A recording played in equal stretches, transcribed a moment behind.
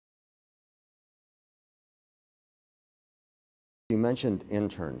You mentioned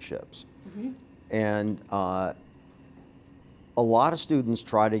internships, and a lot of students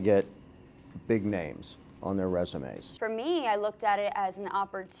try to get big names on their resumes. For me, I looked at it as an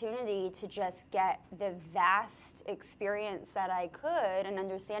opportunity to just get the vast experience that I could and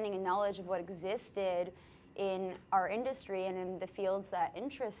understanding and knowledge of what existed in our industry and in the fields that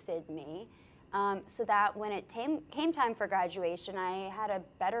interested me, so that when it came time for graduation, I had a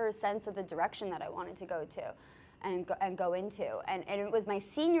better sense of the direction that I wanted to go to and go into. And it was my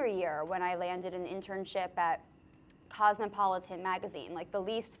senior year when I landed an internship at Cosmopolitan magazine, like the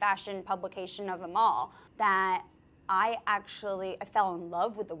least fashion publication of them all, that I fell in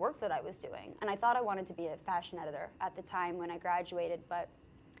love with the work that I was doing. And I thought I wanted to be a fashion editor at the time when I graduated, but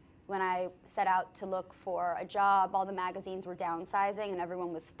when I set out to look for a job, all the magazines were downsizing and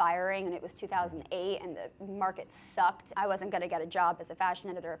everyone was firing, and it was 2008 and the market sucked. I wasn't going to get a job as a fashion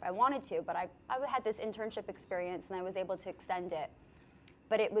editor if I wanted to, but I had this internship experience and I was able to extend it.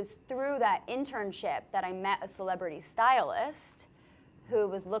 But it was through that internship that I met a celebrity stylist who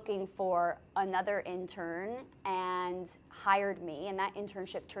was looking for another intern and hired me, and that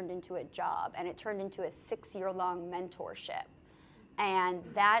internship turned into a job, and it turned into a 6-year-long mentorship. And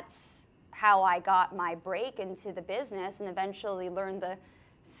that's how I got my break into the business and eventually learned the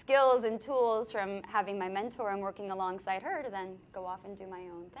skills and tools from having my mentor and working alongside her to then go off and do my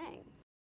own thing.